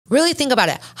Really think about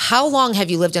it. How long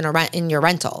have you lived in your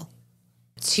rental?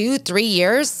 2, 3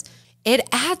 years? It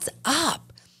adds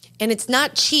up. And it's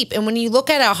not cheap. And when you look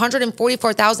at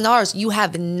 $144,000, you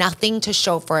have nothing to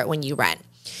show for it when you rent.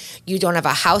 You don't have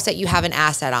a house that you have an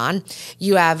asset on.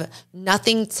 You have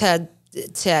nothing to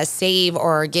save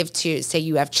or give to, say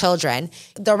you have children.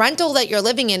 The rental that you're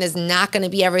living in is not going to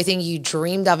be everything you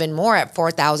dreamed of and more at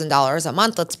 $4,000 a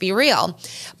month. Let's be real.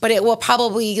 But it will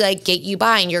probably like get you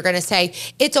by, and you're going to say,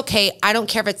 it's okay. I don't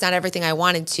care if it's not everything I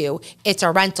wanted to. It's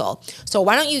a rental. So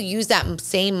why don't you use that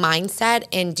same mindset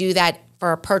and do that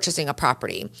for purchasing a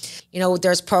property? You know,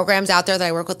 there's programs out there that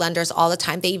I work with lenders all the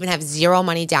time. They even have zero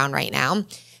money down right now.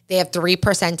 They have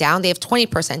 3% down. They have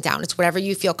 20% down. It's whatever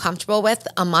you feel comfortable with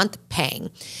a month paying.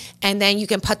 And then you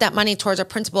can put that money towards a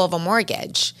principal of a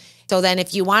mortgage. So then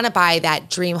if you want to buy that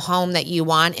dream home that you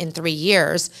want in 3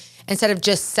 years, instead of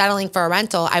just settling for a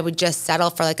rental, I would just settle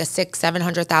for like a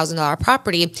 $600,000-$700,000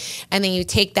 property. And then you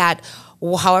take that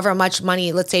however much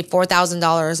money, let's say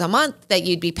 $4,000 a month that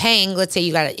you'd be paying. Let's say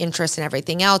you got interest and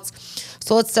everything else.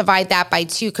 So let's divide that by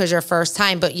 2 because you're first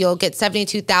time, but you'll get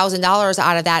 $72,000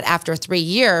 out of that after 3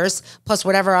 years, plus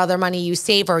whatever other money you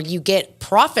save or you get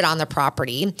profit on the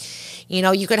property. You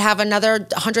know, you could have another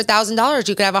 $100,000.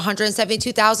 You could have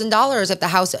 $172,000 if the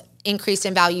house increased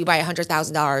in value by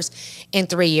 $100,000 in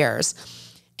 3 years.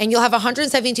 And you'll have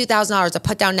 $172,000 to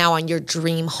put down now on your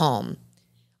dream home.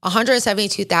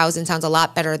 $172,000 sounds a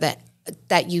lot better than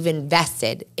that you've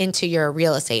invested into your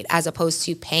real estate as opposed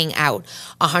to paying out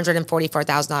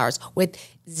 $144,000 with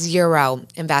zero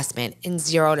investment and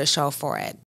zero to show for it.